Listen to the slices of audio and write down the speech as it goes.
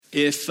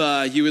If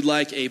you would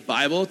like a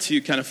Bible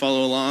to kind of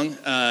follow along,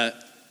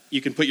 you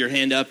can put your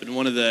hand up and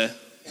one of the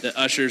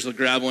ushers will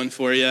grab one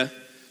for you.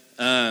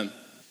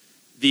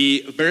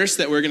 The verse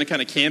that we're going to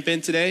kind of camp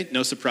in today,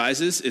 no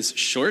surprises, is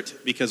short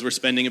because we're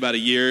spending about a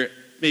year,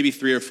 maybe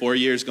 3 or 4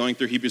 years going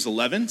through Hebrews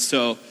 11.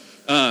 So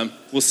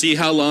we'll see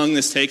how long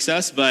this takes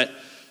us, but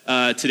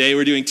today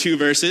we're doing 2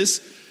 verses.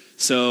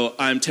 So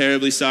I'm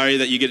terribly sorry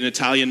that you get an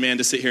Italian man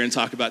to sit here and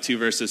talk about 2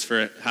 verses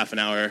for half an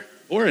hour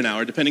or an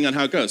hour, depending on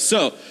how it goes.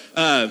 So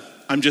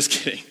I'm just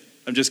kidding.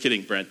 I'm just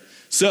kidding, Brent.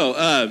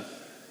 So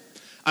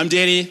I'm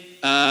Danny.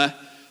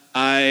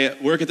 I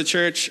work at the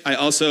church. I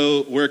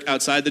also work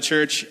outside the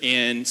church.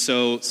 And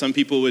so some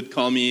people would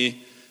call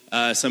me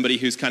somebody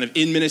who's kind of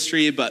in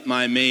ministry, but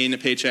my main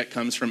paycheck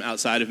comes from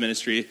outside of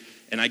ministry.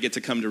 And I get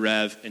to come to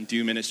Rev and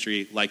do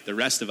ministry like the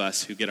rest of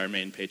us who get our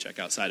main paycheck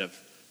outside of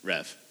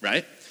Rev,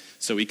 right?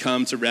 So we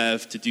come to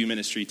Rev to do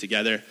ministry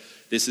together.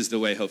 This is the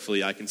way,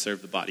 hopefully, I can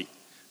serve the body.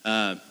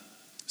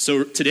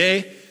 So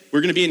today,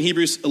 we're going to be in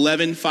Hebrews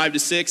 11,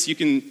 5-6. You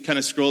can kind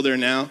of scroll there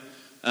now.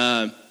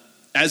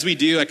 As we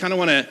do, I kind of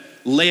want to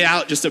lay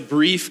out just a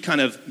brief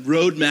kind of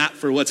roadmap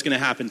for what's going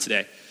to happen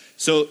today.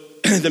 So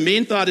the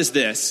main thought is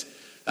this.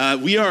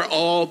 We are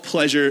all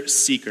pleasure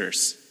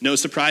seekers. No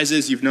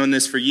surprises. You've known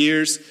this for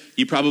years.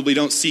 You probably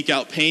don't seek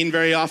out pain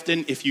very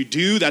often. If you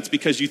do, that's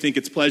because you think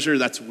it's pleasure.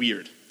 That's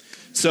weird.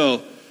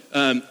 So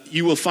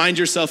you will find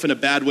yourself in a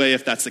bad way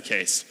if that's the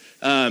case.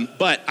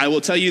 But I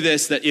will tell you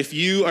this, that if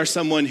you are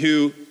someone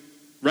who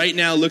right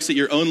now looks at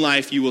your own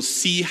life, you will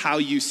see how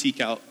you seek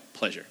out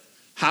pleasure.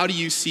 How do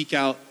you seek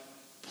out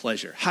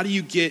pleasure? How do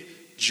you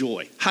get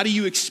joy? How do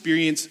you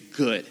experience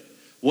good?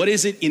 What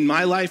is it in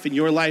my life, in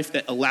your life,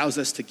 that allows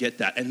us to get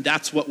that? And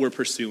that's what we're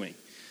pursuing.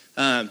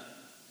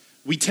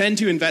 We tend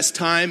to invest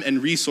time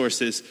and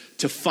resources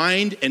to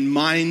find and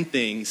mine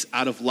things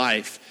out of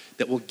life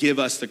that will give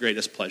us the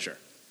greatest pleasure.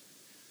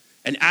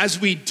 And as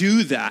we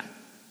do that,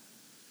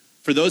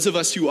 for those of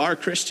us who are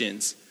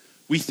Christians,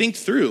 we think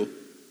through,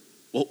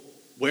 well,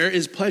 where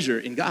is pleasure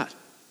in God?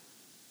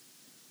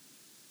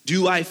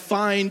 Do I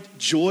find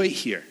joy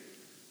here?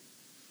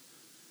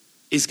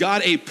 Is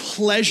God a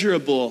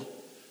pleasurable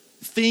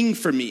thing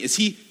for me? Is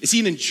he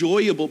an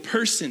enjoyable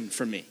person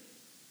for me?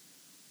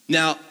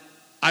 Now,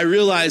 I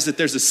realize that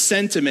there's a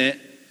sentiment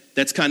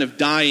that's kind of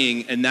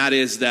dying, and that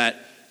is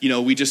that,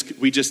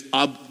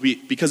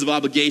 because of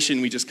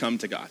obligation, we just come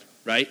to God,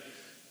 right?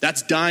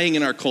 That's dying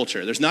in our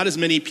culture. There's not as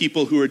many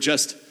people who are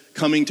just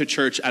coming to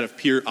church out of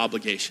pure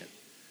obligation,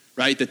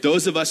 right? That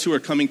those of us who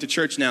are coming to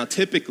church now,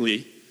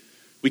 typically,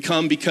 we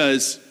come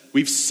because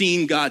we've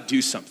seen God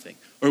do something,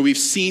 or we've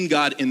seen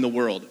God in the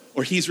world,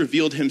 or he's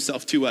revealed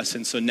himself to us,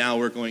 and so now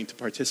we're going to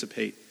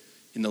participate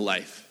in the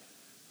life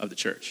of the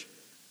church.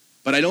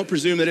 But I don't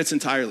presume that it's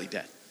entirely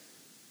dead.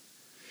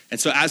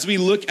 And so as we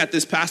look at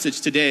this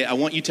passage today, I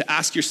want you to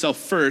ask yourself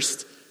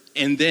first,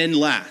 and then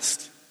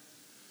last,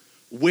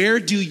 where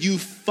do you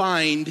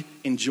find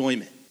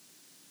enjoyment?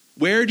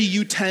 Where do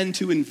you tend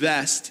to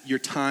invest your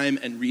time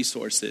and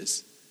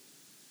resources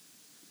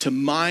to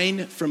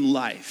mine from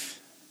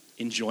life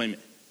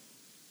enjoyment?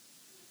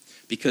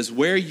 Because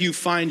where you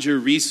find your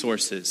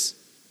resources,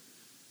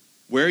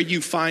 where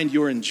you find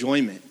your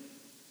enjoyment,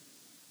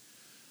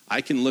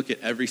 I can look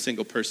at every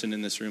single person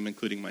in this room,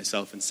 including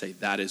myself, and say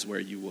that is where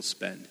you will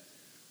spend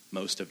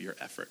most of your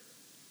effort.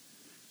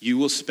 You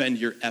will spend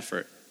your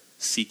effort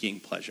seeking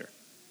pleasure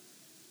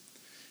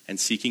and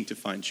seeking to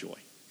find joy.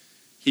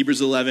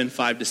 Hebrews 11,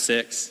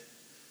 5-6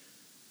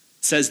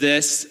 says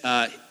this,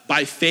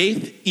 by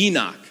faith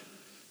Enoch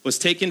was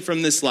taken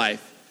from this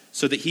life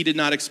so that he did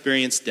not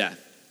experience death.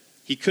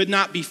 He could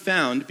not be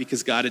found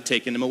because God had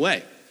taken him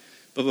away.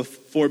 But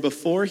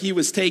before he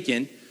was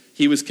taken,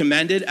 he was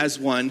commended as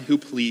one who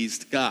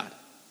pleased God.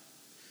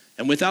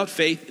 And without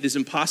faith, it is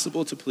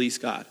impossible to please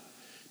God,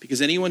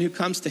 because anyone who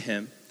comes to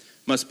him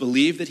must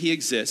believe that he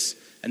exists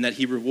and that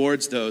he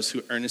rewards those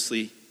who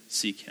earnestly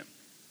seek him.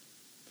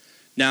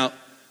 Now,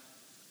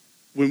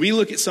 when we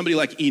look at somebody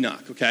like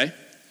Enoch, okay,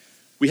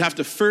 we have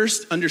to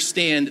first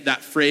understand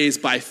that phrase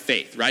by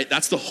faith, right?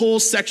 That's the whole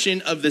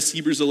section of this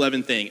Hebrews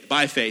 11 thing.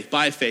 By faith,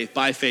 by faith,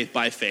 by faith,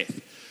 by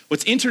faith.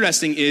 What's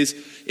interesting is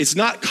it's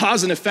not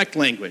cause and effect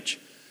language.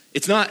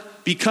 It's not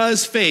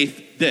because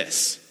faith,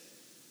 this.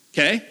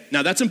 Okay?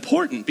 Now that's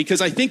important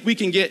because I think we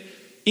can get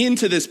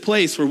into this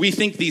place where we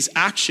think these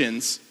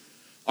actions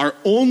are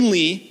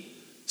only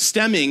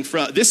stemming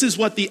from, this is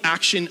what the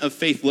action of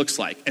faith looks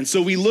like. And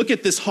so we look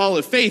at this hall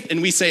of faith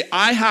and we say,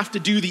 I have to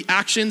do the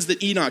actions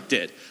that Enoch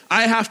did.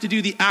 I have to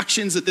do the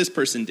actions that this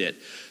person did.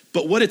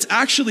 But what it's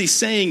actually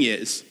saying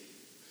is,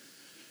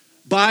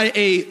 by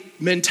a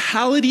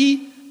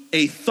mentality,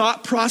 a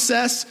thought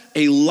process,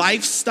 a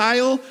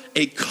lifestyle,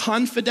 a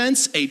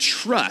confidence, a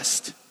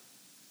trust,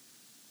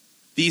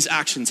 these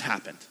actions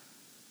happened.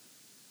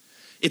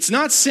 It's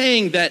not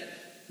saying that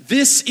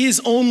this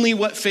is only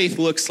what faith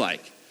looks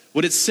like.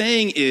 What it's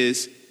saying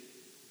is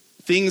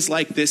things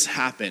like this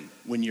happen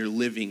when you're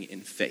living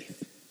in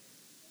faith.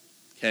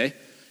 Okay?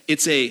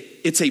 It's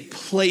a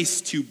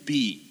place to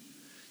be.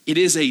 It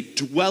is a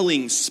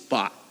dwelling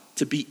spot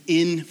to be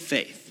in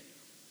faith.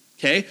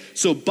 Okay?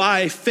 So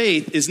by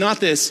faith is not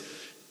this,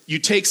 you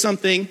take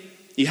something,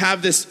 you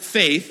have this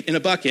faith in a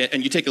bucket,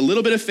 and you take a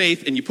little bit of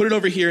faith and you put it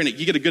over here and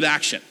you get a good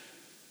action.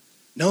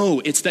 No,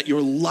 it's that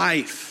your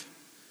life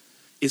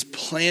is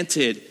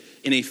planted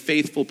in a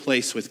faithful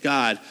place with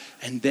God,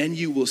 and then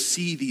you will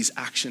see these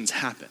actions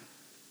happen.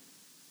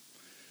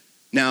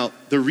 Now,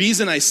 the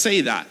reason I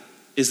say that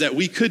is that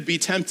we could be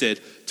tempted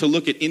to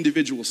look at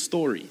individual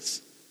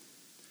stories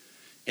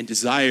and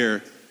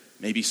desire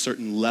maybe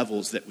certain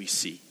levels that we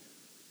see,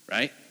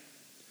 right?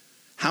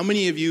 How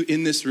many of you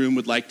in this room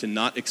would like to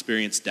not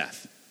experience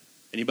death?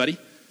 Anybody?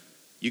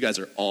 You guys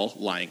are all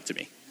lying to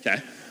me,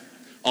 okay?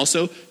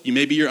 Also,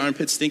 maybe your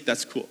armpits stink,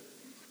 that's cool.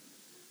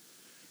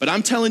 But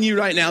I'm telling you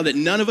right now that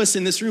none of us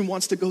in this room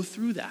wants to go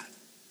through that.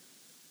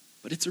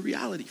 But it's a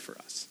reality for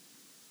us.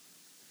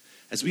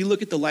 As we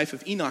look at the life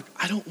of Enoch,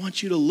 I don't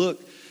want you to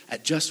look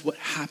at just what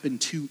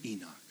happened to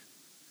Enoch.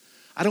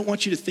 I don't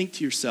want you to think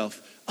to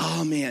yourself,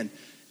 oh man,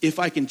 if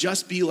I can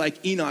just be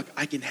like Enoch,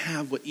 I can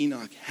have what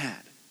Enoch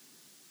had.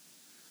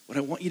 What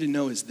I want you to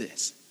know is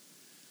this.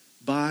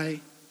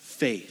 By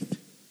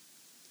faith,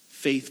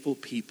 faithful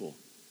people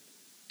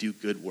do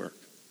good work.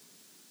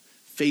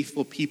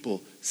 Faithful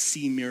people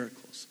see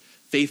miracles.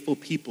 Faithful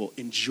people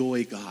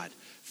enjoy God.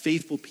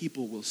 Faithful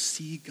people will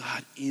see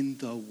God in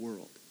the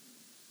world.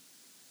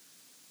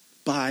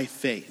 By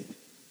faith.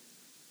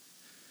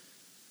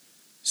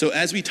 So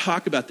as we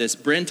talk about this,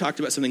 Bren talked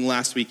about something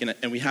last week,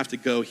 and we have to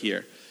go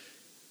here.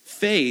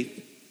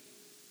 Faith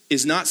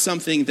is not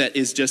something that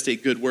is just a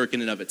good work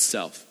in and of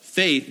itself.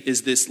 Faith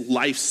is this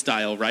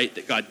lifestyle, right,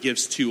 that God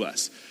gives to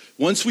us.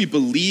 Once we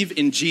believe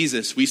in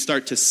Jesus, we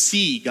start to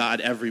see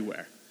God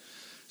everywhere.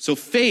 So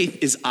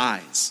faith is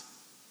eyes,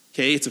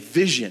 okay? It's a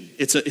vision.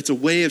 It's a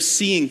way of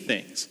seeing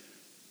things.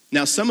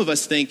 Now, some of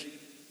us think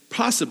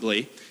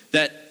possibly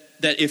that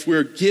if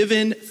we're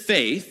given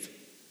faith,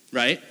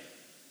 right,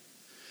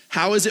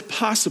 how is it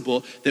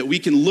possible that we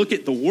can look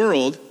at the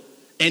world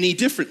any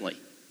differently?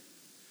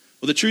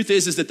 Well, the truth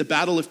is that the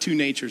battle of two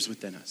natures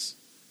within us.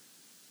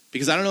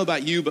 Because I don't know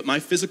about you, but my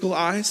physical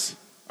eyes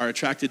are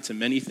attracted to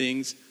many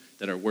things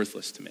that are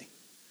worthless to me.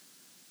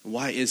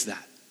 Why is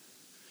that?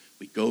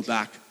 We go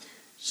back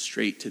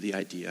straight to the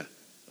idea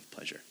of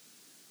pleasure.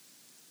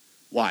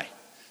 Why?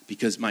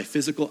 Because my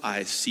physical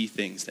eyes see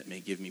things that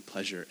may give me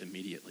pleasure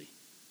immediately.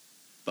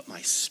 But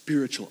my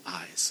spiritual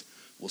eyes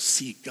will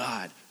see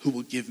God who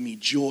will give me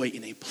joy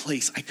in a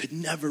place I could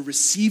never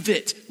receive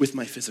it with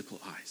my physical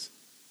eyes.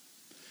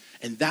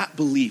 And that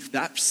belief,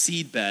 that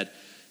seedbed,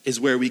 is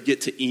where we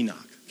get to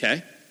Enoch,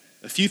 okay?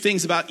 A few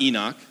things about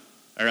Enoch,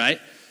 all right?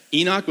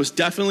 Enoch was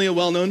definitely a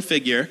well-known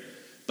figure,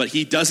 but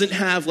he doesn't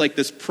have like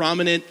this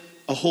prominent,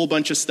 a whole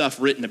bunch of stuff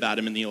written about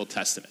him in the Old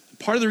Testament.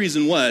 Part of the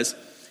reason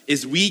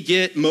is we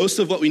get most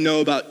of what we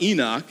know about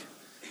Enoch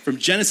from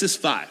Genesis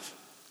 5,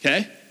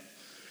 okay?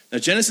 Now,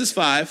 Genesis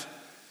 5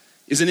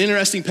 is an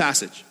interesting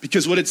passage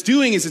because what it's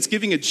doing is it's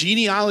giving a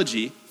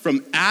genealogy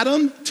from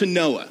Adam to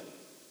Noah.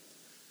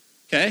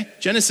 Okay?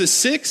 Genesis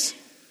 6,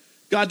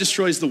 God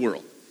destroys the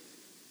world.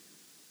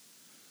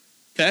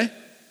 Okay?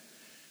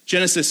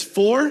 Genesis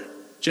 4,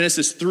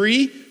 Genesis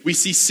 3, we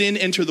see sin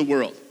enter the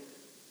world.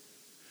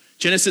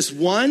 Genesis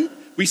 1,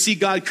 we see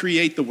God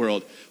create the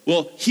world.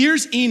 Well,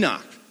 here's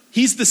Enoch.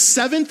 He's the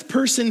seventh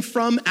person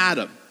from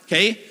Adam.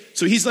 Okay?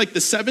 So he's like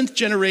the seventh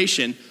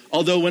generation.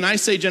 Although when I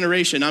say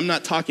generation, I'm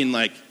not talking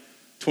like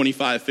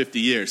 25, 50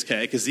 years,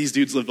 okay? Because these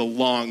dudes lived a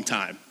long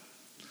time,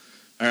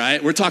 all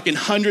right? We're talking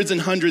hundreds and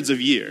hundreds of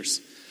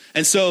years.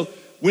 And so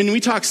when we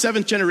talk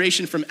seventh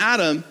generation from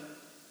Adam,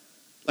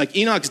 like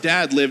Enoch's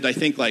dad lived, I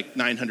think, like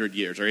 900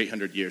 years or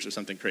 800 years or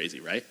something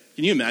crazy, right?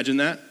 Can you imagine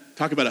that?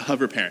 Talk about a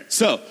hover parent.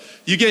 So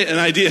you get an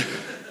idea.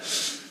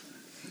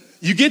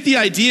 You get the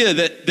idea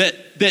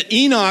that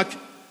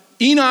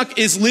Enoch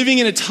is living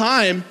in a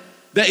time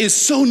that is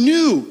so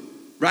new,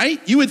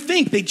 right? You would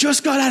think they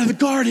just got out of the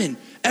garden.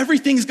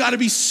 Everything's got to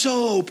be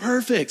so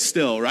perfect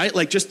still, right?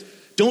 Like just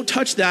don't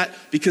touch that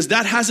because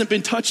that hasn't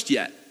been touched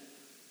yet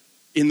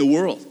in the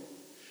world.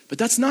 But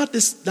that's not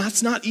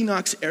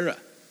Enoch's era.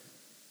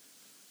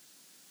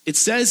 It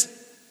says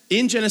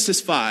in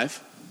Genesis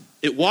 5,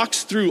 it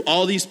walks through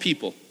all these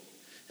people.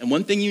 And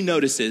one thing you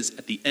notice is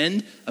at the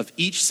end of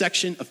each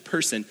section of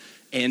person,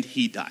 and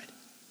he died.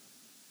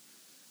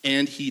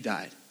 And he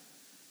died.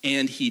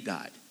 And he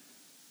died.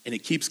 And it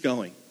keeps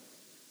going.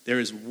 There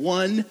is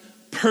one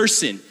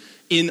person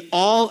in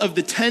all of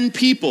the 10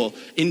 people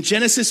in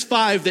Genesis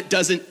 5 that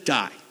doesn't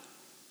die.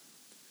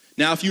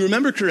 Now, if you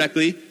remember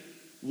correctly,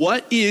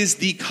 what is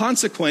the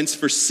consequence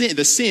for sin,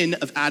 the sin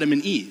of Adam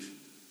and Eve?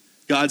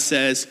 God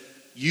says,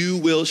 you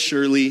will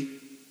surely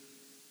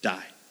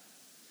die.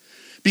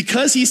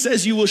 Because he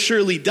says you will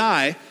surely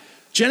die,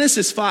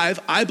 Genesis 5,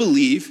 I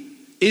believe,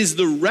 is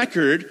the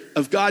record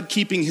of God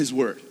keeping his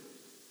word.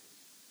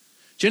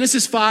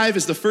 Genesis 5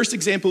 is the first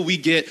example we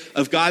get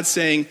of God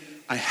saying,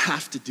 I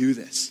have to do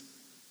this.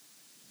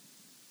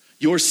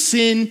 Your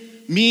sin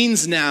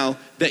means now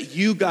that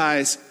you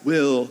guys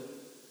will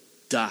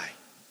die.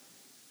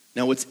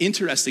 Now, what's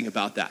interesting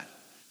about that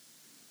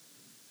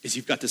is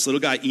you've got this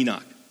little guy,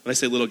 Enoch. When I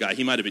say little guy,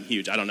 he might have been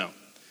huge, I don't know.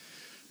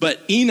 But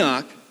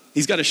Enoch,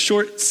 he's got a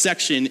short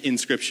section in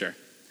Scripture.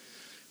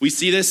 We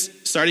see this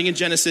starting in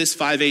Genesis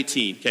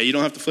 5:18. Okay, you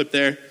don't have to flip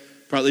there,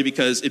 partly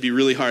because it'd be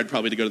really hard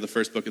probably to go to the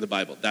first book of the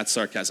Bible. That's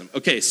sarcasm.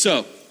 Okay,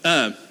 so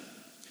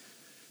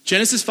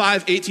Genesis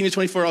 5:18 to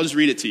 24, I'll just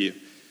read it to you.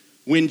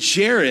 When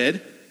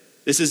Jared,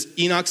 this is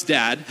Enoch's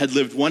dad, had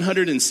lived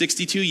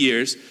 162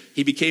 years,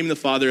 he became the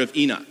father of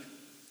Enoch.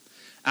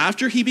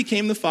 After he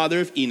became the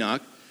father of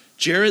Enoch,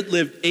 Jared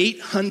lived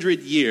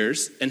 800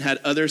 years and had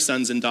other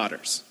sons and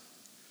daughters.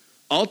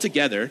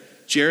 Altogether,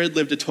 Jared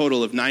lived a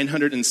total of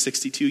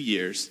 962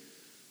 years,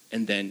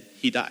 and then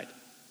he died.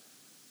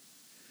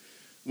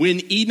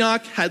 When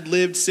Enoch had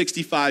lived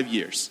 65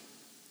 years,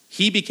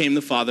 he became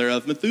the father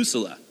of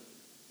Methuselah.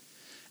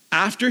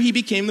 After he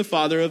became the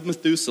father of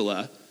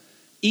Methuselah,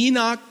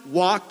 Enoch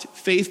walked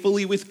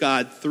faithfully with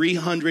God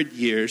 300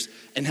 years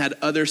and had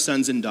other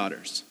sons and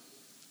daughters.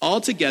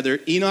 Altogether,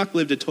 Enoch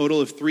lived a total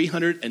of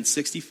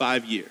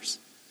 365 years.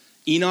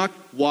 Enoch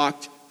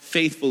walked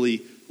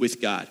faithfully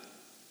with God.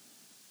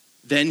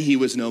 Then he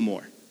was no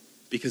more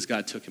because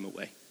God took him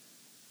away.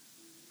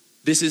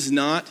 This is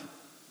not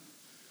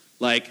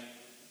like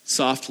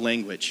soft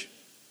language,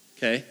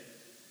 okay?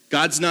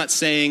 God's not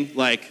saying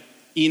like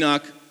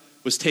Enoch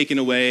was taken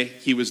away,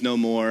 he was no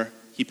more,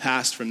 he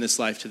passed from this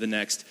life to the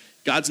next.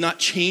 God's not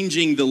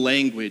changing the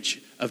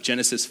language of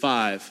Genesis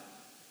 5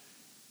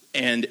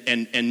 and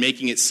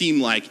making it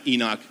seem like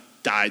Enoch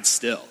died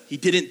still. He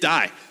didn't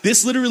die.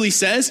 This literally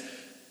says,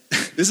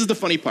 this is the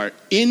funny part,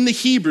 in the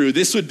Hebrew,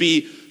 this would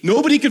be,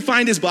 nobody could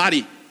find his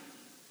body.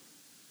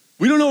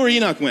 We don't know where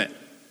Enoch went.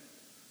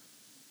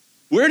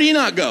 Where did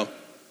Enoch go?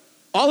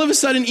 All of a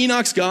sudden,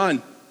 Enoch's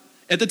gone.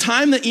 At the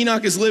time that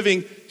Enoch is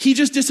living, he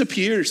just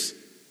disappears.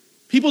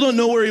 People don't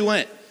know where he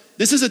went.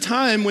 This is a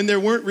time when there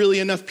weren't really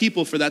enough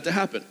people for that to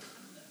happen.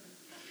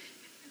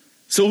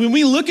 So when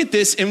we look at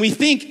this and we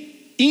think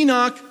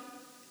Enoch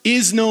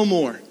is no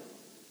more,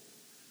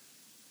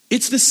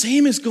 it's the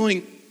same as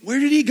going, where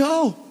did he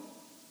go?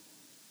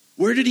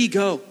 Where did he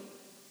go?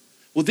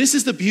 Well, this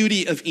is the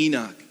beauty of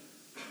Enoch.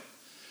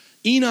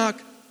 Enoch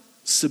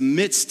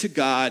submits to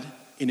God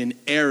in an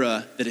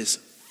era that is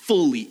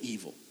fully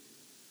evil.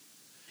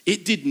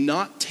 It did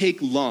not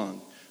take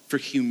long for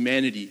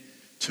humanity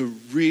to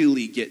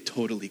really get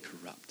totally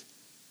corrupt.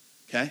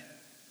 Okay?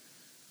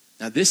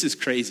 Now this is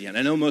crazy, and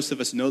I know most of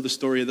us know the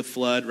story of the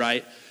flood,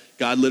 right?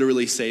 God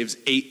literally saves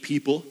 8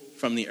 people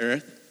from the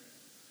earth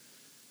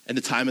at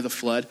the time of the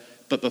flood.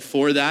 But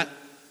before that,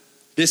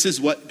 this is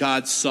what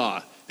God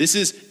saw. This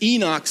is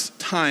Enoch's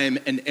time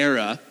and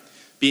era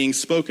being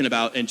spoken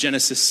about in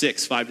Genesis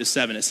 6,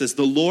 5-7. It says,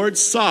 the Lord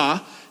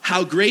saw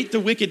how great the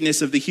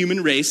wickedness of the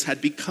human race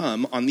had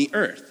become on the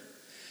earth,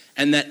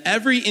 and that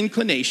every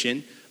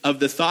inclination of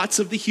the thoughts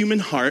of the human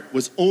heart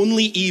was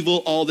only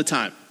evil all the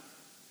time.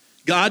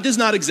 God does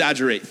not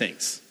exaggerate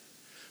things.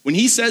 When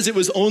he says it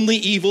was only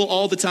evil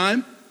all the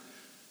time,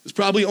 it was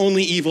probably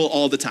only evil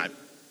all the time.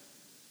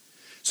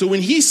 So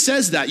when he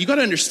says that, you got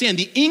to understand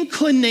the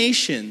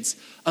inclinations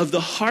of the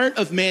heart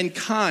of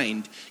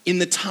mankind in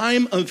the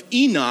time of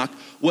Enoch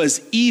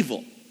was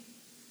evil.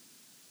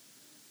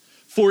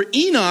 For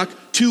Enoch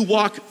to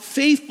walk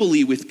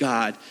faithfully with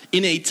God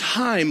in a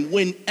time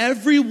when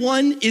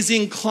everyone is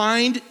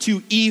inclined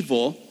to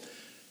evil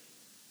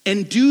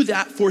and do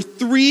that for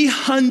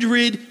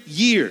 300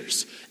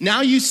 years.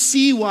 Now you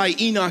see why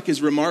Enoch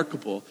is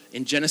remarkable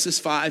in Genesis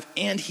 5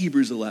 and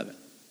Hebrews 11.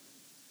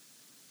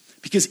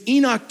 Because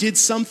Enoch did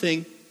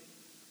something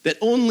that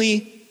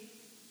only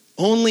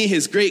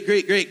his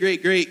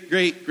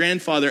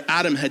great-great-great-great-great-grandfather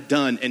Adam had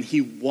done, and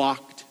he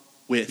walked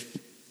with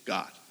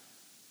God.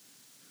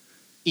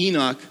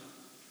 Enoch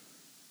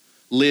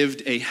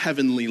lived a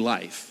heavenly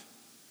life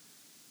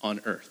on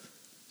earth.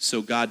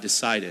 So God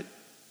decided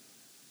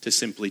to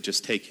simply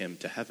just take him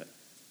to heaven.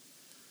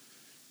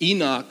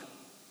 Enoch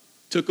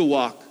took a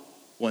walk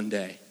one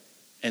day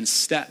and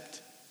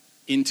stepped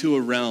into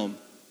a realm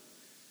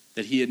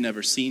that he had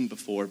never seen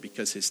before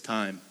because his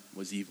time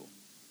was evil.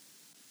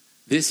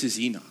 This is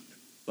Enoch.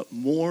 But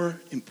more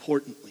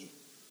importantly,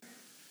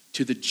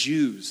 to the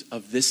Jews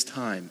of this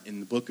time in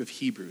the book of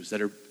Hebrews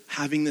that are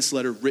having this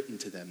letter written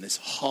to them, this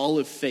hall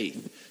of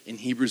faith in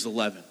Hebrews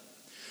 11,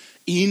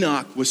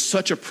 Enoch was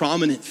such a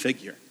prominent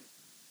figure.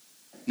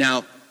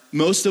 Now,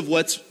 most of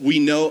what we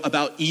know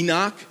about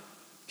Enoch,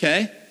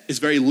 okay, is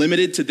very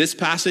limited to this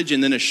passage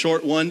and then a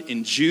short one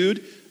in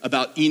Jude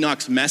about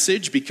Enoch's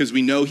message because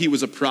we know he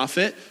was a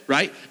prophet,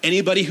 right?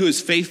 Anybody who is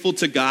faithful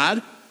to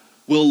God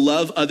will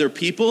love other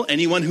people.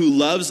 Anyone who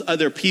loves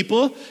other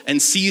people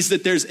and sees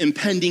that there's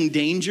impending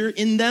danger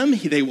in them,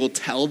 they will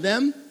tell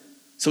them.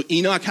 So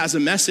Enoch has a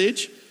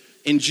message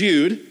in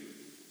Jude,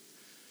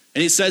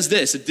 and it says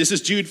this. This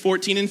is Jude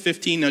 14 and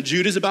 15. Now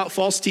Jude is about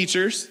false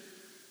teachers,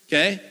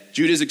 okay?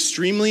 Jude is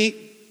extremely,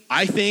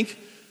 I think,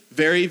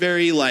 very,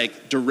 very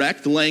like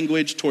direct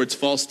language towards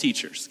false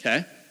teachers,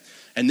 okay?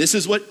 And this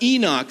is what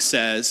Enoch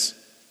says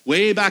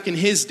way back in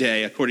his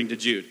day, according to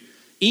Jude.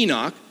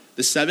 Enoch,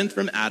 the seventh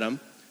from Adam,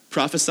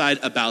 prophesied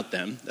about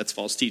them, that's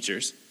false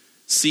teachers,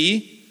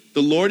 See,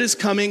 the Lord is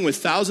coming with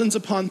thousands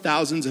upon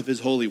thousands of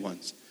his holy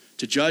ones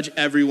to judge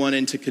everyone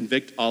and to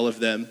convict all of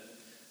them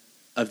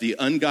of the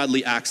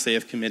ungodly acts they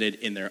have committed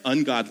in their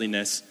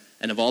ungodliness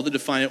and of all the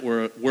defiant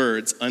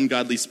words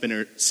ungodly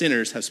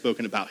sinners have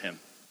spoken about him.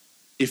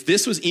 If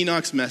this was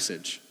Enoch's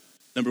message,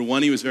 number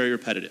one, he was very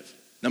repetitive.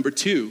 Number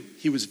two,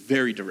 he was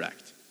very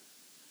direct.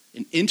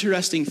 An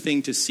interesting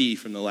thing to see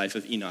from the life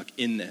of Enoch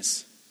in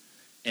this,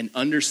 and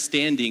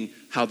understanding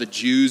how the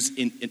Jews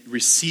in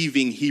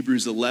receiving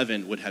Hebrews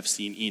 11 would have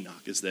seen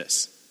Enoch, is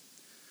this.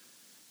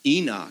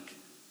 Enoch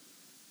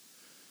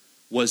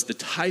was the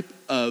type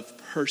of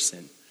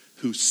person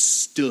who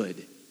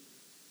stood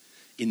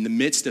in the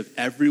midst of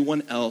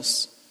everyone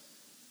else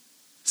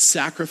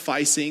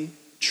sacrificing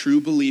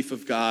true belief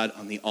of God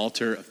on the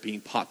altar of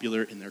being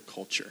popular in their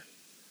culture.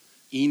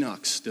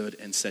 Enoch stood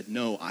and said,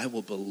 no, I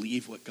will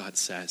believe what God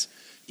says,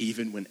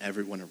 even when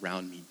everyone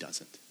around me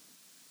doesn't.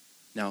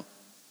 Now,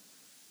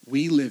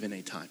 we live in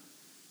a time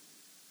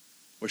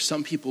where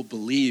some people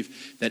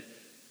believe that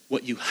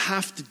what you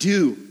have to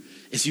do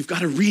is you've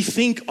got to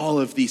rethink all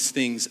of these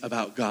things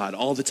about God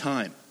all the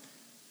time.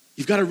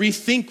 You've got to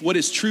rethink what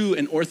is true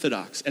and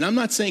orthodox. And I'm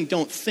not saying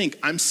don't think.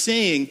 I'm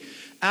saying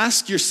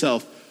ask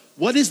yourself,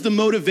 what is the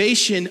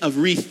motivation of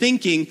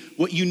rethinking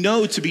what you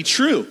know to be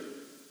true?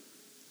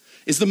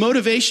 Is the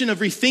motivation of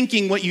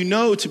rethinking what you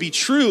know to be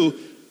true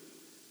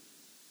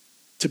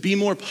to be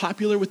more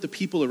popular with the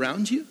people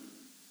around you?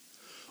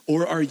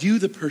 Or are you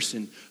the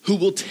person who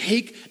will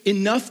take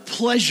enough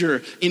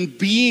pleasure in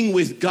being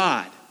with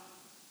God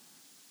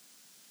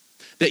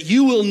that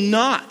you will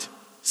not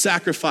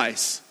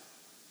sacrifice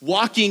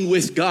walking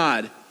with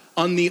God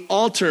on the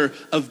altar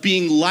of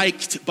being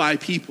liked by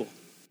people?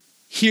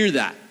 Hear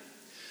that.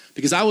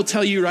 Because I will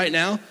tell you right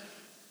now,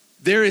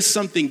 there is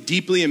something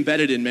deeply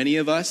embedded in many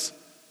of us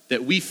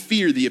that we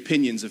fear the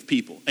opinions of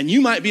people. And you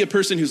might be a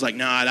person who's like,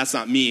 nah, that's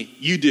not me.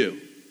 You do.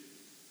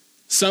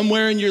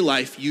 Somewhere in your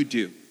life, you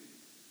do.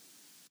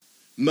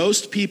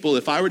 Most people,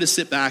 if I were to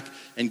sit back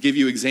and give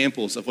you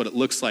examples of what it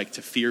looks like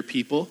to fear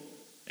people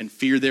and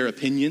fear their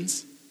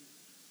opinions,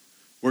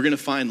 we're going to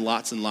find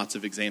lots and lots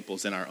of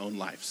examples in our own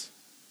lives.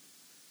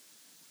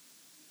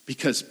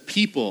 Because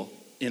people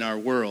in our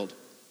world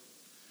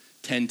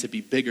tend to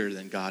be bigger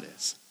than God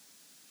is.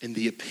 And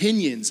the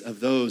opinions of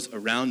those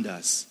around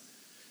us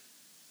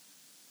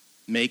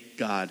make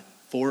God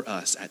for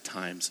us at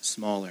times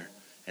smaller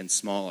and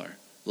smaller,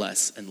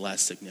 less and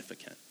less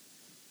significant.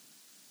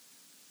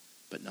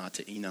 But not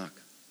to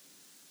Enoch.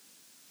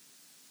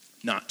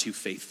 Not to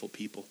faithful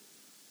people.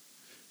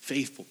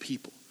 Faithful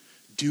people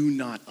do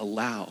not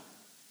allow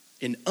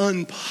an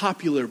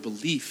unpopular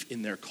belief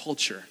in their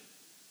culture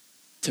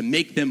to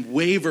make them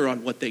waver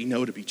on what they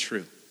know to be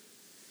true.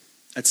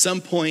 At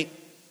some point,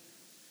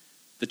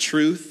 the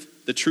truth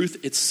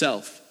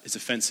itself is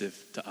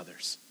offensive to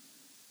others.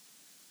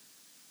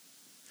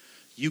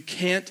 You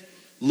can't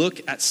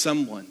look at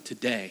someone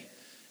today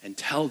and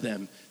tell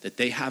them that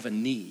they have a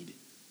need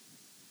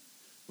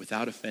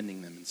without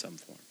offending them in some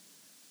form.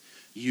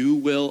 You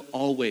will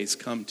always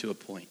come to a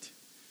point,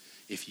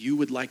 if you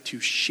would like to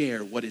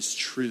share what is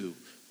true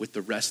with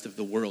the rest of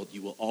the world,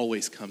 you will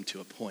always come to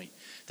a point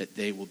that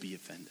they will be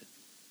offended.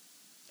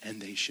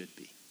 And they should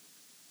be.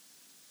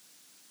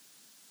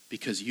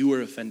 Because you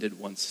were offended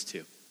once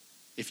too.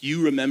 If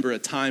you remember a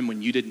time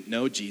when you didn't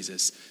know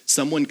Jesus,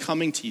 someone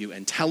coming to you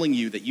and telling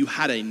you that you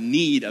had a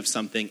need of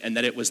something and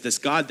that it was this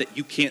God that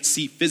you can't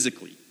see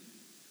physically,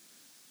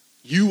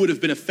 you would have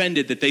been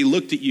offended that they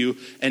looked at you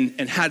and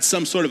had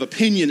some sort of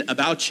opinion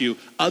about you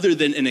other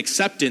than an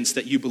acceptance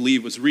that you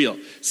believe was real.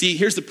 See,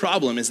 here's the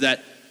problem, is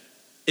that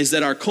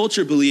our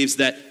culture believes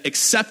that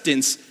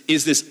acceptance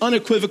is this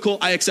unequivocal,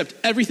 I accept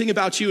everything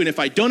about you, and if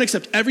I don't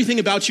accept everything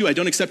about you, I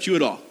don't accept you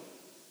at all.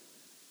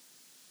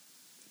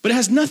 But it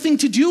has nothing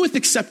to do with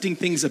accepting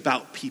things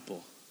about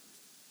people.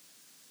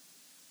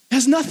 It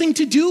has nothing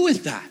to do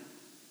with that.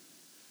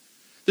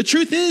 The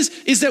truth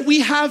is that we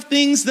have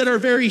things that are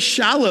very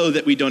shallow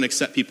that we don't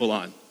accept people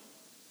on.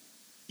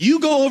 You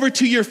go over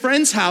to your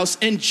friend's house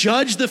and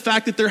judge the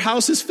fact that their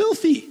house is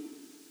filthy.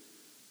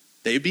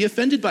 They'd be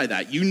offended by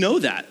that. You know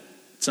that.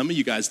 Some of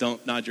you guys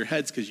don't nod your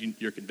heads because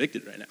you're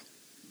convicted right now.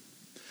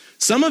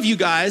 Some of you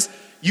guys,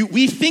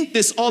 we think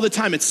this all the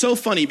time. It's so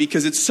funny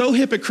because it's so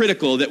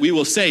hypocritical that we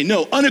will say,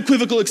 no,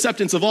 unequivocal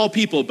acceptance of all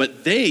people,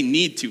 but they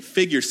need to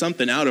figure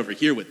something out over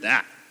here with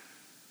that.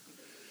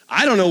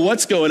 I don't know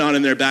what's going on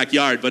in their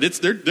backyard, but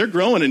they're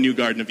growing a new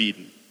Garden of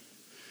Eden.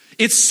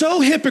 It's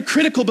so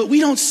hypocritical, but we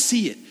don't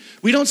see it.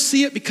 We don't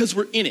see it because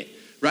we're in it,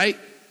 right?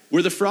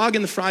 We're the frog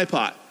in the fry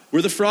pot.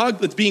 We're the frog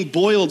that's being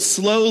boiled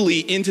slowly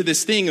into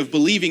this thing of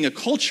believing a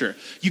culture.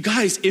 You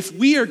guys, if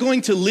we are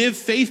going to live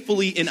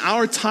faithfully in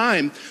our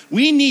time,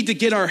 we need to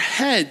get our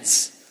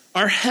heads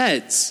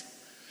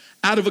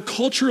out of a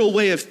cultural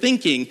way of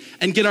thinking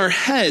and get our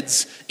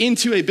heads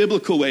into a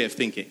biblical way of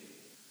thinking.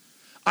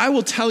 I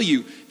will tell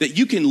you that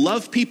you can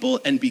love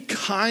people and be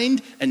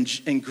kind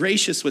and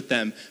gracious with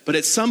them, but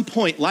at some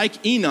point,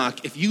 like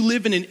Enoch, if you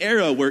live in an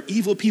era where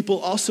evil people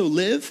also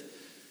live,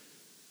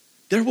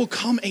 there will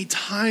come a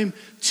time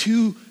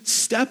to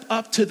step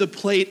up to the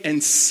plate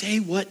and say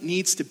what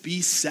needs to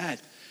be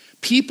said.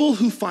 People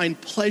who find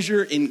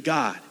pleasure in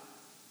God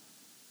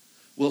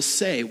will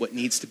say what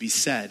needs to be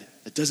said.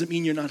 That doesn't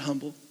mean you're not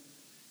humble.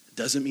 It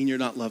doesn't mean you're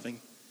not loving.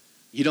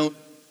 You don't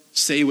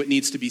say what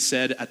needs to be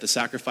said at the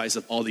sacrifice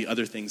of all the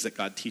other things that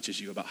God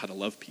teaches you about how to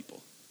love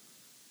people.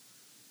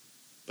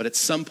 But at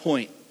some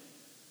point,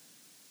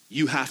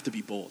 you have to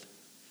be bold.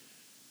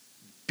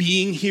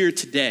 Being here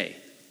today,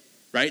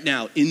 right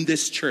now, in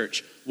this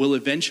church, will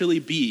eventually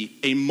be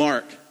a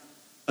mark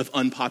of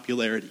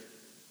unpopularity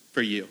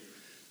for you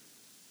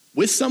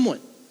with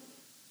someone.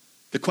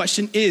 The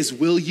question is,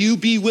 will you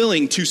be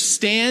willing to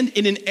stand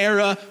in an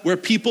era where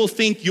people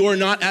think you're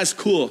not as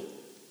cool?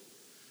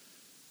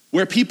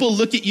 Where people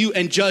look at you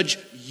and judge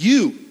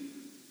you?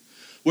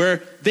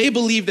 Where they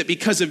believe that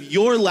because of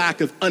your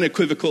lack of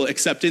unequivocal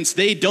acceptance,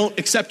 they don't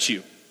accept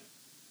you?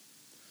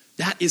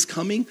 That is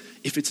coming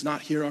if it's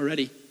not here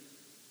already.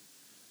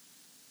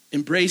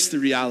 Embrace the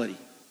reality.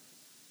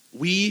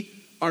 We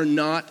are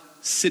not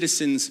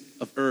citizens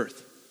of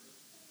earth.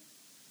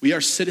 We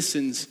are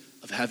citizens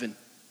of heaven.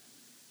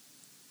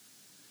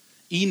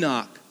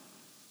 Enoch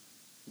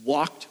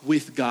walked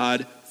with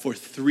God for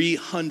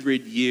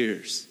 300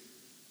 years.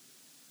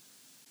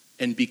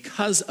 And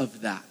because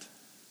of that,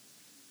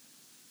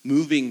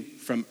 moving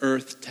from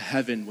earth to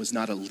heaven was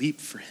not a leap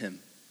for him.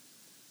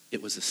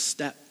 It was a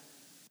step.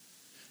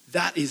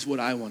 That is what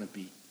I want to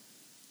be.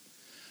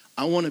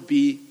 I want to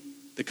be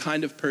the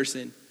kind of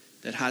person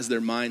that has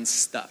their mind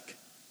stuck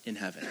in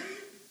heaven.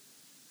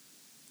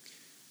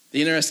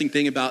 The interesting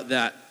thing about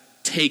that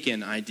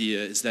taken idea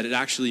is that it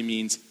actually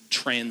means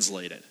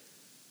translated.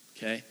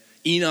 Okay?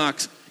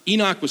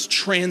 Enoch was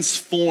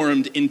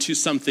transformed into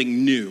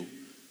something new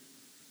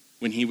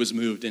when he was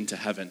moved into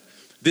heaven.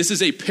 This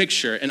is a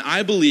picture, and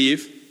I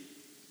believe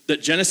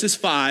that Genesis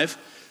 5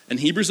 and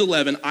Hebrews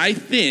 11, I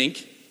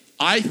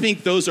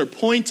think those are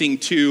pointing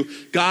to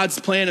God's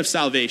plan of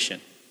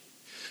salvation.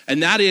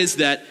 And that is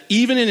that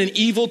even in an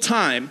evil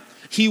time,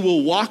 he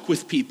will walk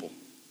with people.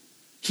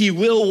 He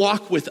will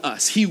walk with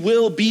us. He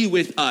will be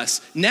with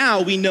us.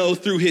 Now we know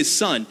through his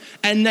son.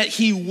 And that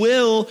he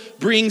will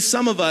bring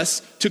some of us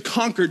to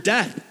conquer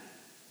death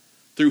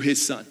through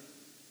his son.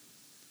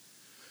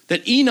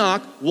 That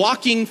Enoch,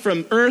 walking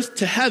from earth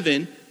to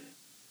heaven,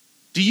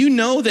 do you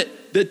know that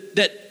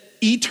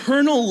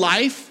eternal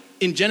life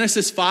in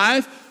Genesis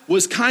 5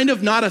 was kind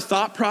of not a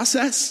thought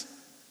process?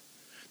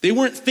 They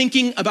weren't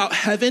thinking about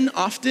heaven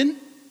often.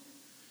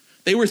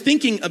 They were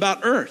thinking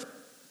about earth.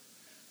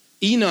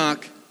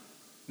 Enoch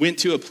went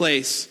to a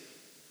place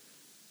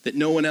that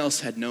no one else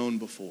had known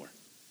before.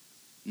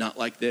 Not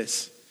like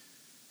this.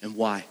 And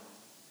why?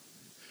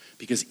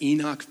 Because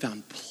Enoch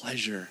found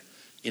pleasure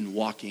in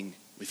walking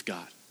with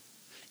God.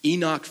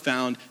 Enoch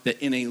found that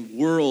in a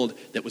world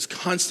that was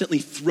constantly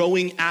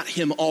throwing at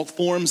him all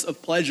forms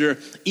of pleasure,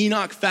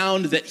 Enoch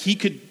found that he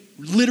could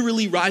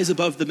literally rise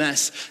above the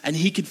mess, and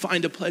he could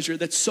find a pleasure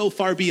that's so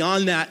far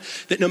beyond that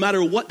no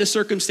matter what the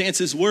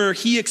circumstances were,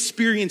 he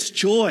experienced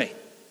joy.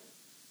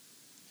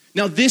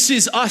 Now this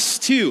is us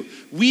too.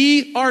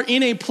 We are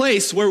in a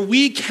place where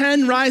we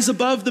can rise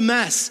above the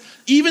mess,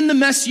 even the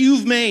mess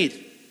you've made.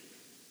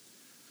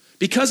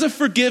 Because of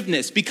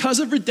forgiveness, because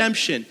of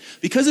redemption,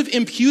 because of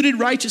imputed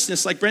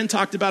righteousness, like Brent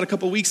talked about a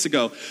couple weeks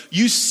ago,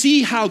 you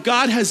see how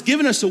God has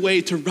given us a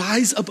way to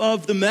rise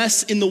above the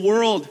mess in the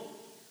world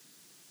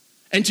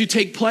and to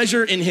take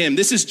pleasure in him.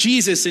 This is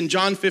Jesus in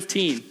John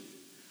 15.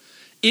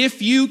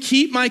 If you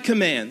keep my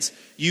commands,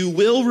 you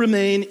will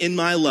remain in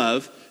my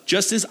love,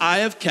 just as I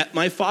have kept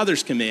my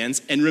Father's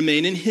commands and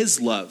remain in his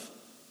love.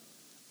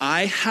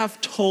 I have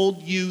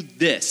told you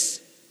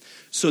this,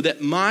 so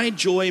that my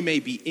joy may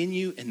be in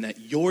you and that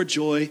your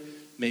joy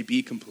may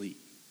be complete.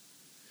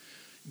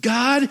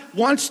 God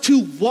wants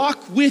to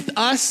walk with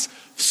us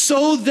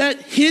so that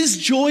his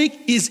joy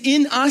is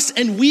in us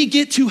and we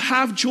get to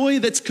have joy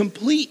that's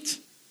complete.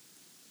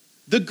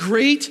 The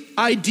great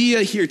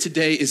idea here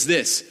today is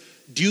this.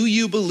 Do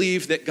you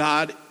believe that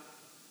God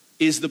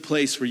is the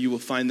place where you will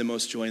find the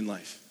most joy in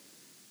life?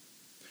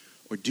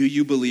 Or do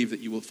you believe that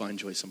you will find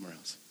joy somewhere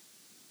else?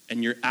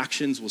 And your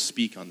actions will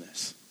speak on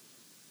this.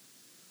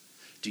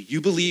 Do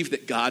you believe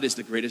that God is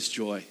the greatest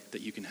joy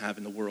that you can have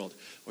in the world?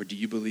 Or do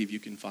you believe you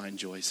can find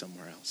joy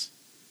somewhere else?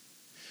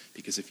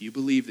 Because if you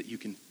believe that you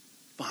can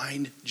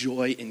find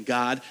joy in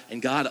God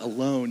and God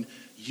alone,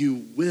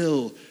 you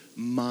will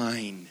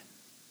mine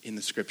in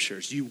the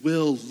scriptures. You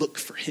will look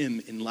for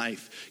him in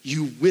life.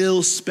 You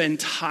will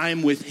spend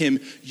time with him.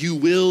 You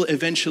will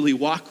eventually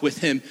walk with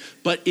him.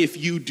 But if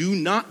you do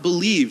not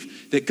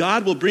believe that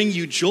God will bring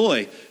you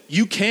joy,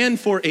 you can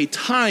for a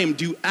time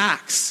do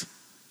acts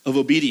of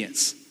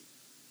obedience.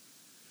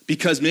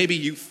 Because maybe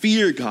you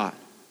fear God.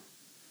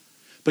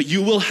 But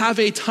you will have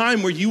a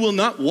time where you will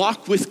not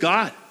walk with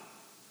God.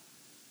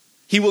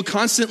 He will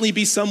constantly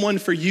be someone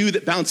for you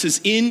that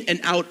bounces in and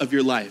out of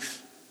your life.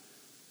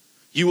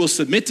 You will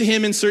submit to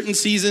him in certain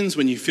seasons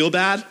when you feel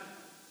bad.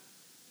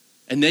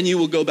 And then you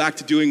will go back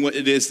to doing what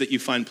it is that you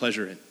find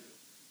pleasure in.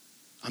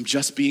 I'm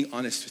just being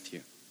honest with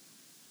you.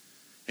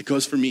 It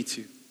goes for me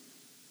too.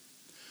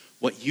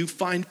 What you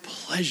find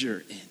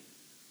pleasure in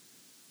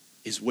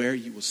is where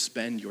you will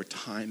spend your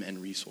time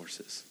and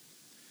resources.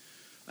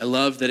 I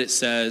love that it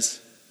says,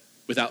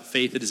 without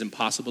faith it is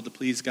impossible to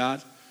please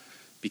God,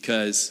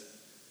 because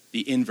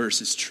the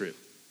inverse is true.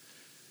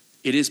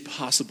 It is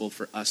possible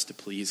for us to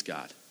please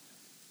God.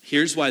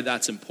 Here's why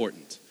that's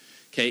important.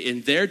 Okay,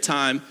 in their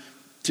time,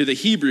 to the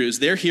Hebrews,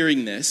 they're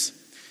hearing this,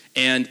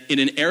 and in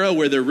an era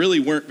where there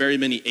really weren't very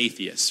many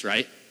atheists,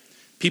 right?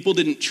 People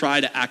didn't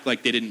try to act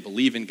like they didn't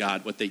believe in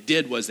God. What they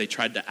did was they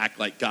tried to act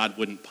like God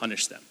wouldn't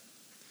punish them.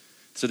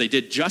 So they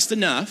did just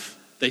enough,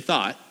 they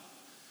thought,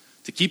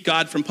 to keep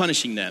God from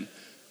punishing them,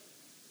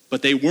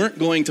 but they weren't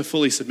going to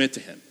fully submit to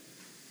him.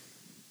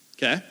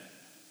 Okay?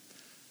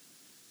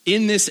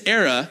 In this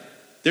era,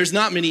 there's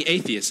not many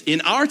atheists.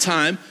 In our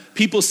time,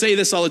 people say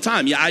this all the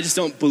time. Yeah, I just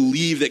don't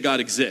believe that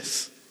God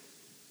exists.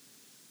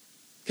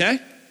 Okay?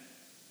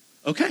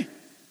 Okay.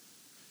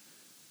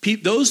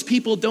 Those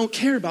people don't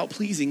care about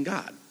pleasing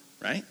God,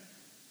 right?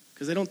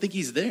 Because they don't think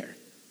he's there.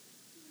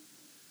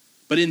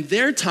 But in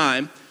their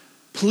time,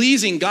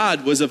 pleasing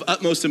God was of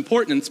utmost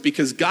importance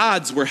because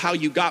gods were how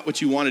you got what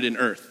you wanted in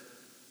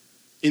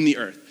the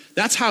earth.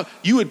 That's how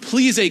you would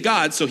please a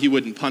God so he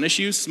wouldn't punish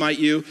you, smite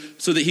you,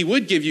 so that he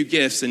would give you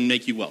gifts and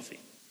make you wealthy.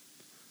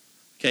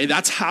 Okay,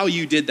 that's how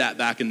you did that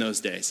back in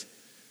those days.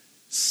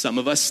 Some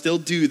of us still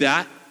do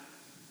that.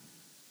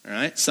 All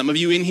right, some of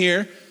you in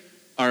here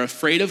are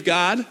afraid of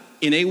God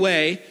in a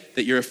way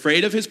that you're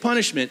afraid of his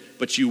punishment,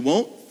 but you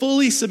won't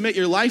fully submit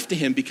your life to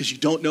him because you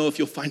don't know if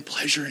you'll find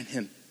pleasure in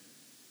him.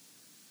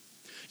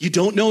 You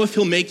don't know if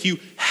he'll make you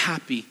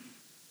happy.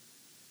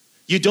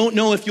 You don't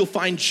know if you'll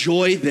find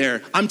joy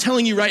there. I'm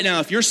telling you right now,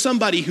 if you're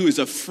somebody who is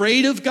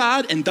afraid of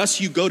God and thus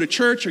you go to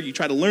church or you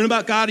try to learn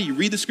about God or you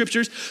read the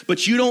scriptures,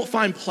 but you don't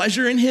find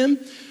pleasure in him,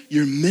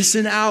 you're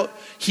missing out.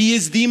 He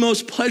is the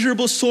most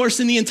pleasurable source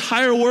in the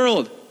entire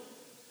world.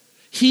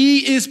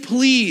 He is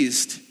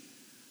pleased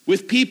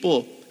with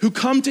people who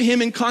come to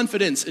him in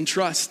confidence and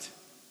trust.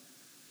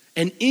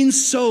 And in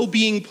so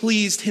being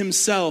pleased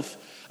himself,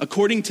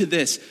 according to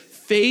this,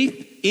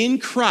 faith in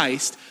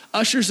Christ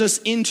ushers us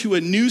into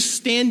a new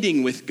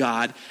standing with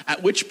God,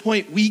 at which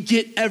point we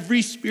get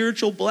every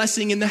spiritual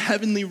blessing in the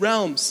heavenly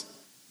realms.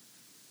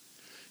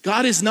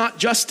 God is not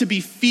just to be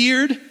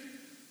feared,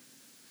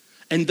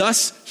 and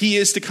thus he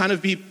is to kind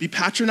of be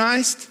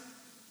patronized.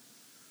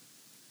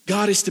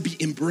 God is to be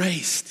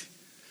embraced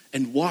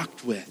and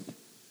walked with.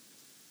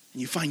 And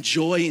you find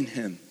joy in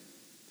him.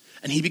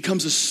 And he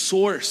becomes a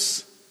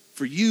source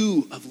for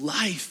you of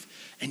life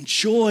and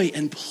joy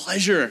and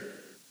pleasure.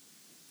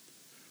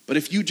 But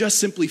if you just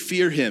simply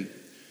fear him,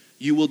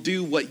 you will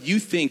do what you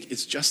think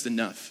is just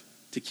enough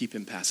to keep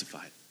him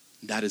pacified.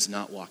 That is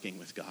not walking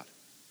with God.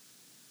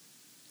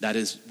 That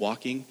is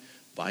walking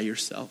by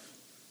yourself,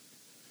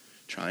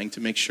 trying to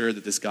make sure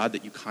that this God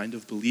that you kind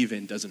of believe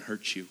in doesn't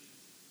hurt you.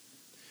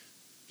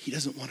 He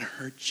doesn't want to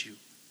hurt you.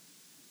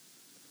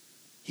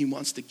 He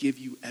wants to give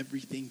you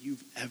everything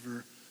you've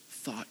ever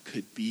thought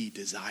could be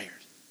desired.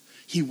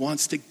 He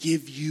wants to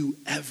give you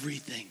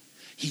everything.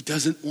 He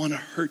doesn't want to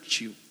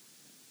hurt you.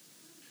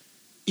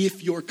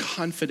 If your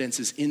confidence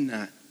is in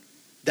that,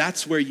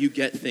 that's where you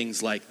get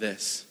things like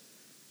this.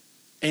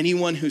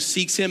 Anyone who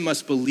seeks him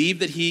must believe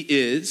that he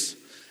is,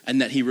 and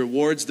that he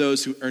rewards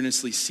those who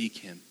earnestly seek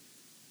him.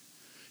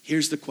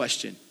 Here's the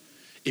question.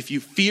 If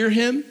you fear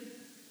him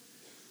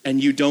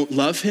and you don't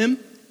love him,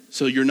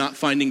 so you're not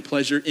finding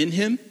pleasure in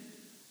him,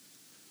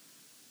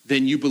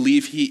 then you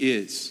believe he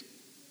is.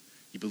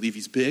 You believe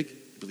he's big,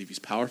 you believe he's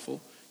powerful,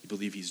 you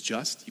believe he's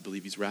just, you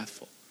believe he's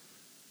wrathful.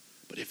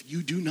 But if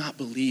you do not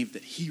believe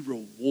that he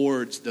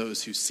rewards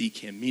those who seek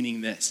him,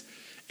 meaning this,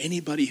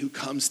 anybody who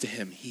comes to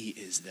him, he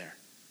is there.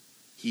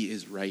 He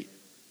is right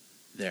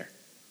there.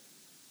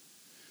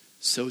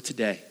 So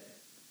today,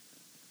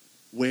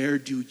 where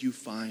do you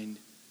find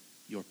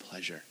your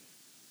pleasure?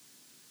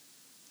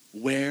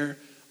 Where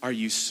are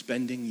you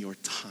spending your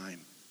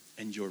time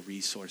and your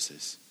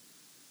resources?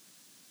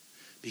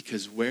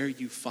 Because where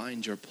you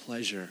find your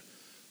pleasure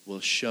will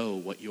show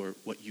what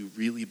you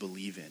really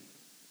believe in.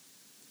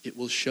 It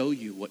will show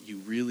you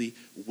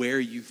where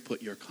you've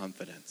put your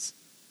confidence.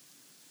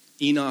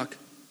 Enoch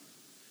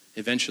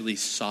eventually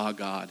saw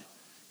God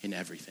in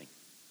everything.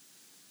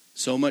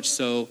 So much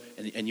so,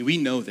 and we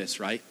know this,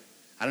 right?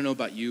 I don't know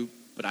about you,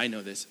 but I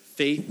know this.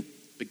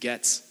 Faith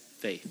begets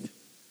faith.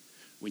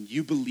 When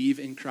you believe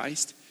in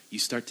Christ, you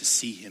start to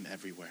see him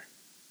everywhere.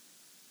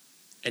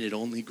 And it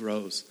only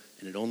grows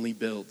and it only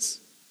builds.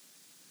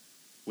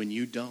 When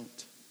you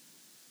don't,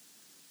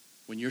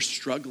 when you're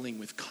struggling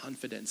with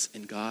confidence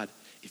in God,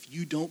 if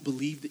you don't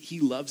believe that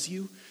he loves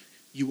you,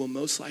 you will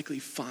most likely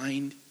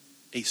find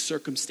a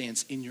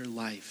circumstance in your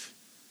life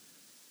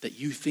that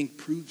you think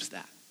proves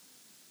that.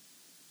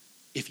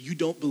 If you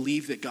don't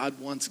believe that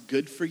God wants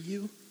good for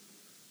you,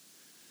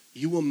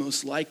 you will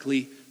most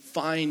likely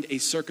find a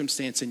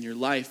circumstance in your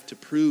life to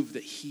prove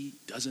that he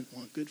doesn't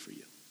want good for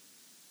you.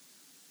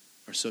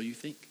 Or so you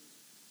think.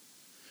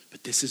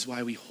 But this is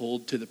why we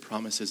hold to the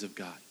promises of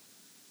God.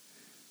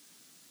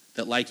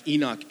 That like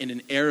Enoch, in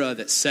an era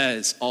that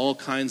says all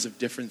kinds of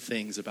different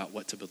things about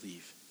what to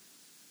believe,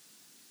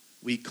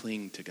 we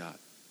cling to God.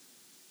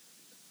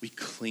 We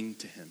cling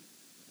to him.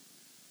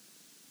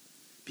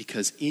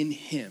 Because in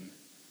him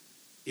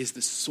is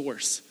the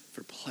source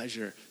for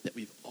pleasure that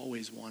we've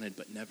always wanted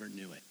but never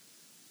knew it.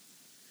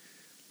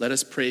 Let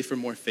us pray for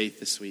more faith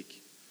this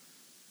week.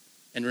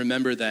 And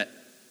remember that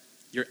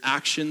your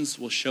actions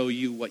will show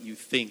you what you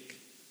think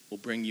will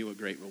bring you a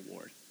great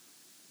reward.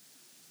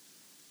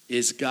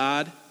 Is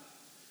God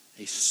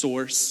a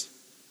source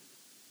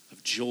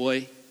of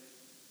joy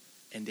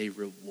and a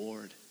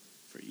reward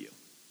for you?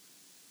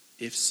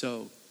 If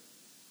so,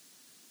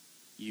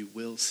 you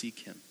will seek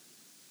him.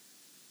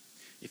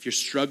 If you're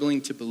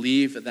struggling to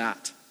believe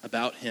that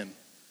about him,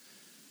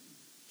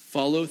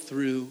 follow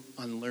through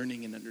on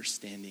learning and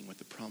understanding what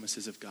the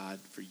promises of God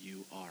for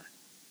you are.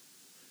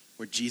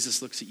 Where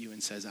Jesus looks at you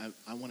and says,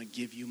 I want to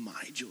give you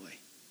my joy,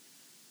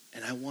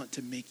 and I want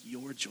to make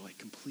your joy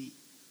complete.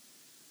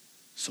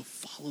 So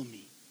follow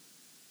me,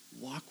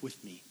 walk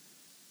with me,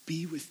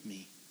 be with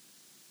me.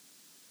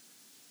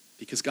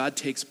 Because God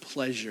takes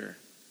pleasure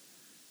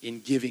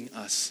in giving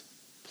us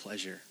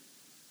pleasure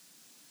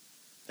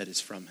that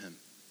is from him.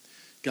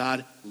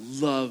 God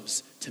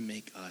loves to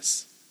make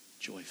us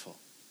joyful.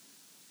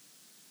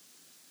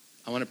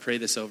 I want to pray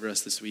this over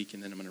us this week,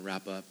 and then I'm going to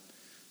wrap up.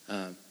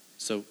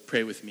 So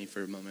pray with me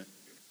for a moment.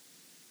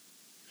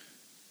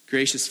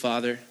 Gracious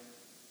Father,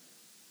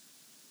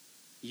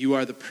 you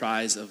are the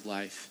prize of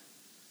life.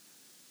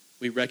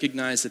 We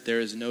recognize that there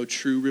is no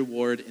true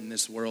reward in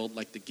this world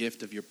like the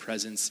gift of your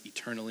presence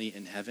eternally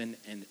in heaven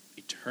and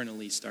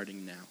eternally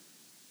starting now.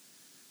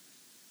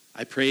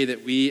 I pray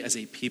that we as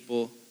a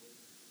people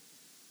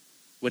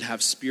would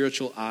have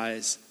spiritual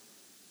eyes,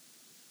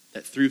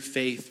 that through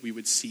faith we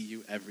would see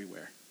you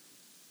everywhere.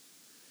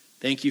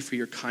 Thank you for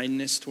your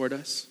kindness toward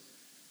us.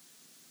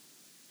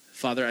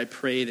 Father, I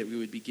pray that we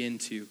would begin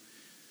to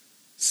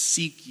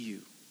seek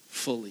you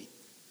fully,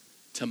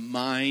 to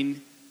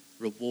mine,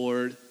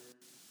 reward,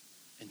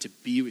 and to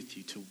be with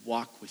you, to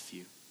walk with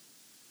you.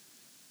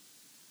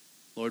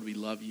 Lord, we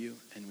love you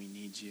and we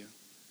need you.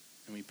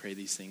 And we pray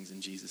these things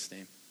in Jesus'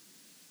 name.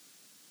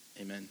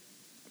 Amen.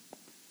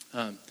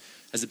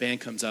 As the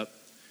band comes up,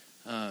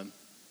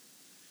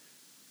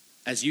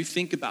 as you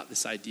think about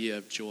this idea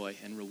of joy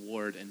and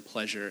reward and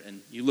pleasure,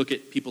 and you look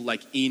at people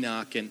like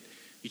Enoch and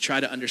you try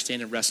to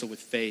understand and wrestle with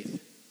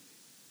faith,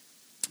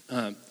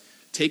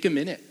 take a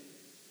minute,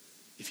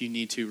 if you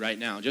need to right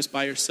now, just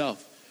by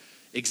yourself.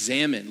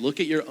 Examine, look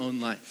at your own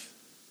life.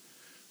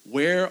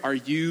 Where are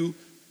you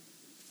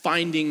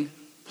finding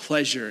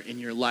pleasure in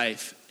your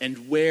life?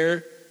 And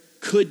where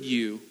could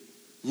you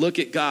look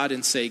at God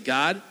and say,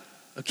 God,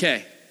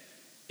 okay,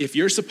 if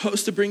you're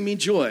supposed to bring me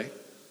joy,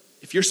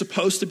 if you're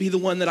supposed to be the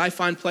one that I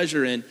find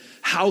pleasure in,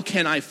 how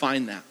can I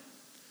find that?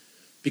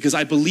 Because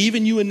I believe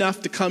in you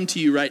enough to come to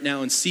you right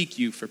now and seek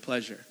you for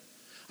pleasure.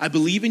 I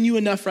believe in you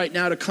enough right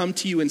now to come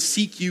to you and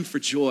seek you for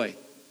joy.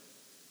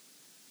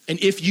 And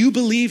if you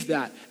believe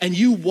that and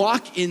you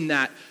walk in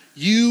that,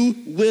 you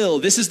will.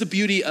 This is the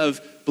beauty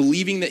of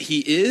believing that he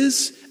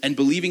is and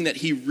believing that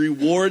he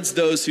rewards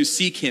those who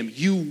seek him.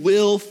 You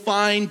will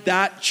find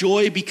that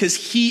joy because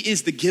he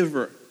is the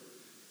giver.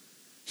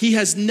 He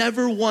has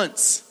never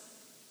once,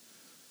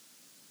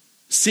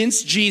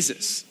 since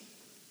Jesus,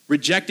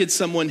 rejected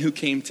someone who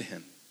came to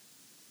him.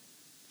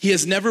 He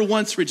has never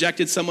once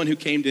rejected someone who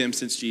came to him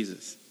since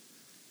Jesus.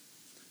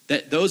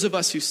 That those of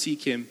us who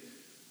seek him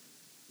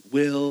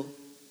will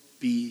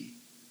be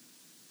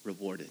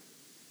rewarded.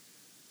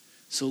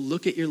 So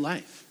look at your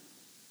life.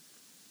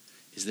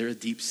 Is there a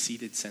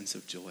deep-seated sense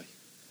of joy?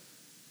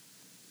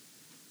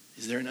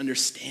 Is there an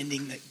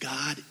understanding that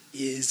God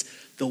is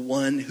the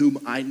one whom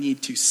I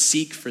need to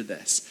seek for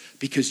this?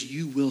 Because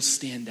you will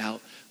stand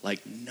out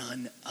like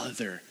none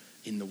other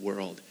in the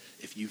world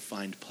if you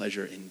find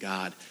pleasure in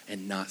God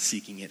and not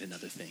seeking it in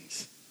other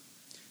things.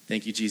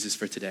 Thank you, Jesus,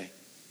 for today.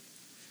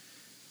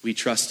 We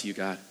trust you,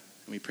 God,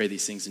 and we pray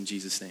these things in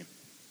Jesus' name.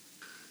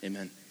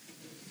 Amen.